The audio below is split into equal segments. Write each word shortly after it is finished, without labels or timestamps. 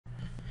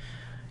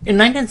In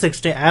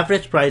 1960,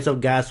 average price of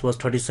gas was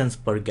 30 cents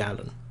per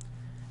gallon.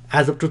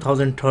 As of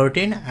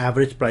 2013,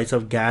 average price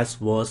of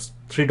gas was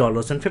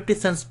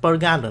 $3.50 per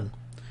gallon.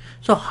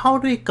 So how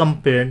do we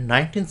compare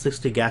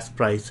 1960 gas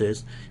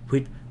prices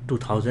with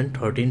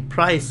 2013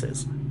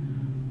 prices?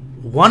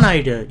 One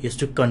idea is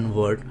to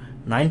convert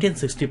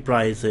 1960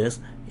 prices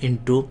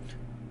into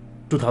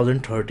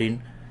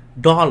 2013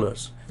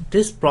 dollars.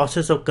 This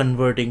process of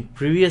converting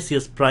previous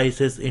year's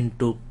prices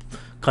into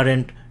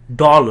current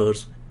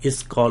dollars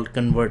is called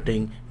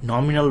converting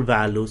nominal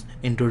values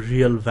into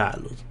real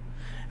values.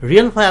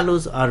 Real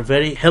values are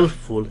very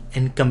helpful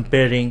in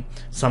comparing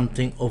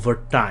something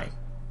over time.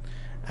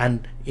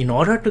 And in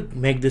order to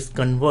make this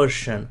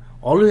conversion,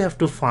 all we have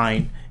to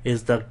find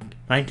is the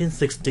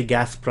 1960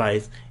 gas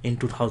price in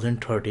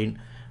 2013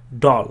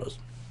 dollars.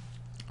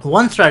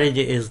 One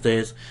strategy is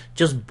this: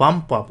 just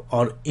bump up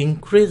or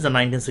increase the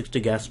 1960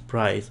 gas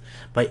price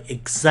by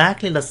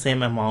exactly the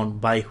same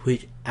amount by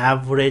which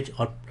average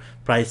or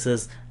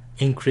prices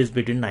increased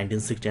between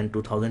 1960 and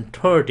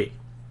 2013.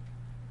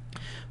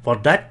 For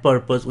that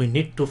purpose, we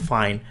need to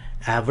find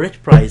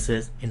average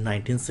prices in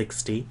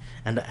 1960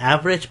 and the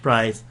average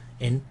price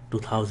in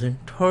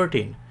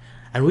 2013.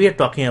 And we are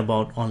talking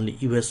about only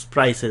US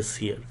prices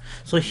here.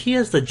 So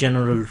here's the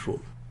general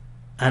rule.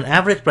 And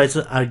average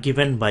prices are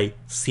given by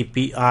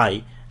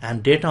CPI,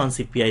 and data on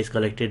CPI is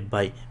collected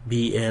by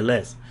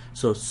BLS.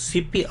 So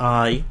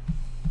CPI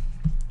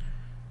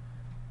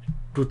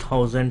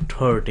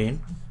 2013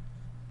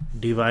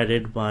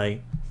 divided by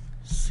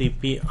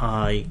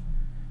CPI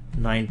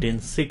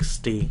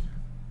 1960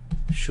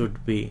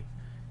 should be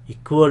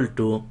equal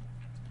to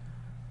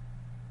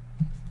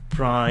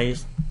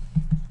price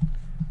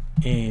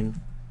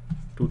in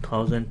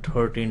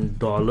 2013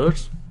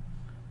 dollars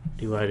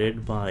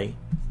divided by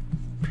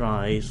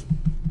price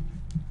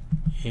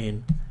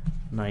in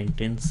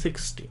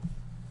 1960.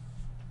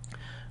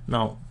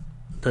 Now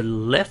the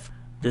left,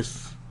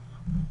 this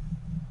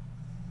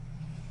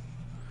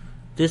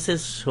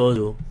is shows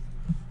you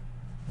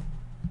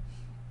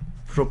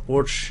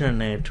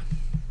proportionate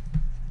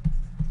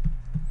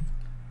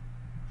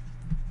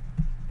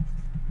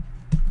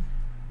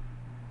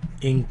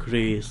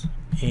increase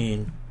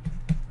in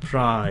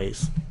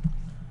price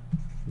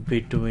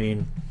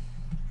between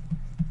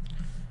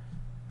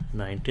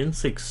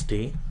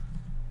 1960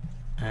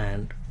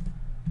 and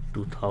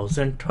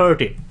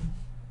 2013.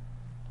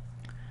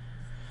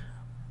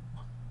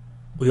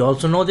 We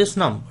also know this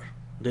number.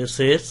 This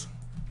is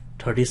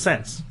 30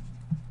 cents.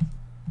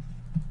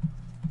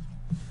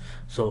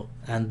 So,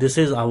 and this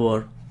is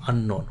our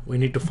unknown. We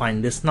need to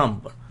find this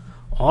number.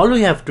 All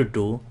we have to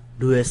do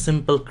a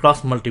simple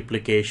cross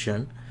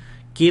multiplication.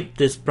 Keep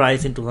this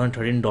price in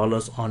 2013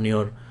 dollars on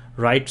your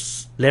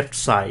left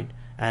side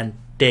and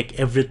take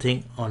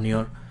everything on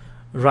your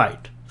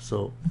right.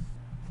 So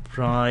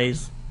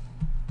price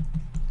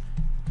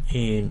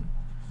in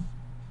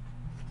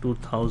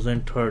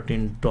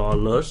 2013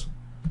 dollars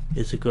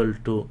is equal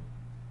to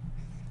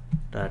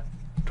that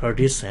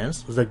 30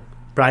 cents. So the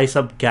price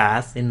of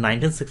gas in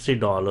 1960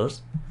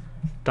 dollars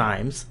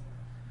times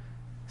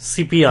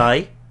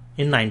CPI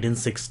in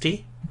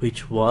 1960,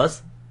 which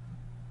was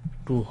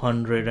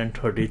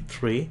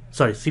 233,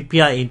 sorry,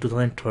 CPI in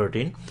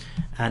 2013,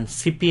 and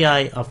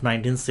CPI of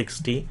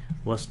 1960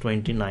 was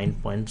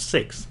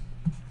 29.6.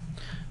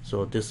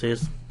 So this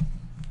is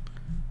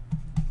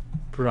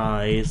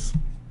price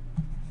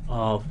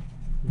of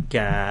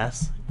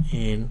gas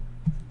in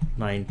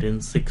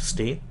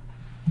 1960.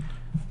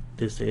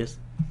 This is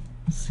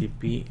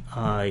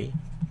CPI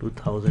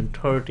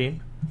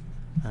 2013,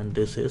 and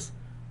this is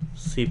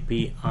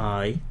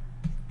CPI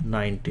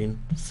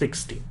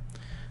 1960.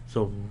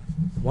 So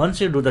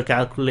once you do the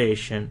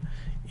calculation,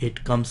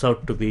 it comes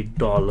out to be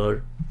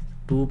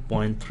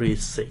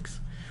 $2.36,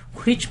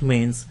 which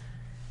means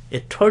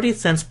a 30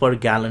 cents per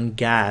gallon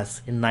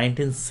gas in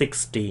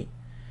 1960,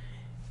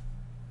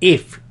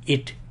 if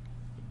it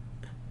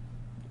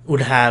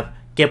would have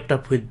kept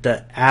up with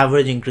the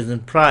average increase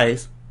in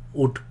price,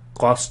 would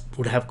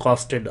have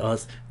costed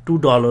us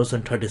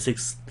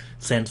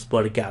 $2.36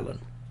 per gallon.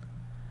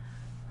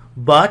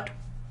 But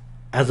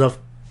as of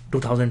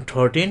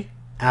 2013,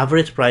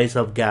 average price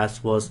of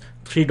gas was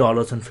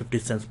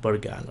 $3.50 per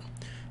gallon,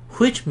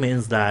 which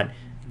means that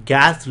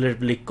gas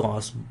relatively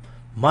costs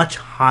much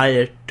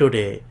higher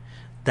today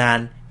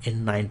than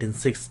in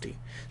 1960.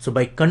 So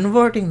by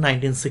converting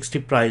 1960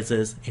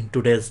 prices in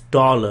today's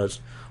dollars,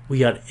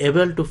 we are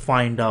able to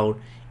find out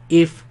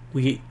if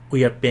we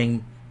are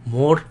paying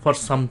more for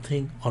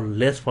something or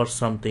less for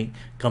something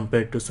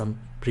compared to some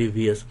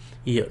previous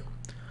year.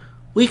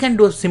 We can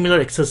do a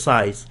similar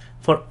exercise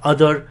for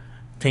other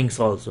things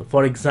also.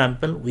 For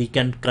example, we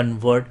can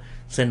convert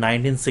say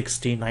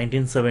 1960,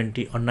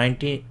 1970 or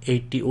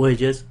 1980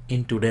 wages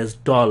in today's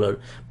dollar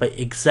by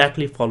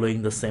exactly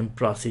following the same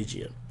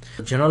procedure.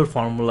 The general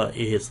formula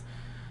is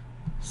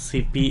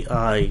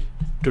CPI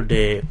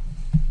today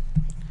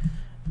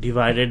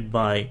divided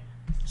by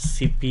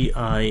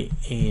CPI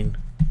in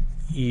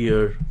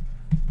year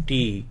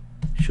T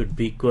should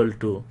be equal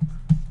to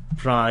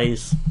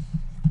price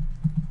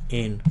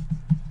in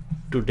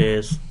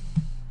today's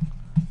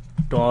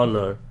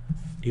dollar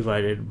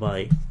divided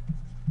by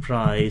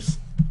price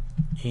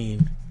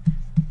in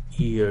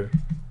year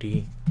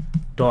T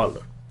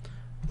dollar,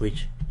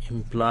 which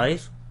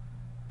implies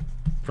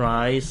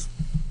price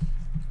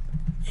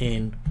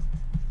in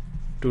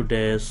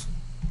today's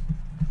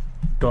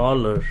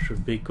dollar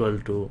should be equal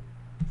to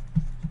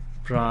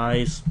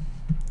price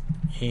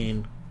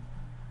in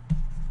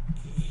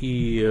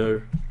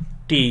year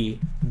T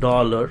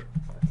dollar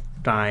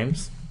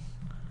times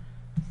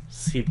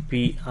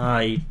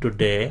CPI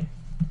today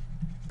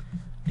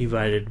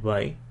divided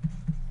by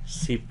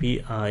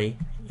CPI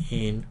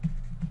in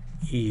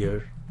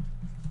year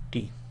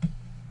T.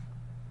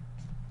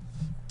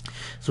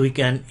 So you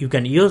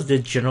can use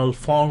this general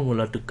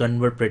formula to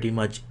convert pretty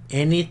much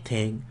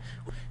anything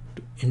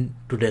in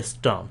today's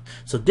term.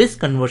 So this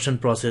conversion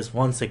process,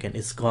 once again,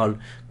 is called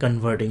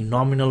converting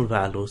nominal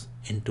values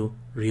into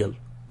real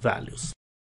values.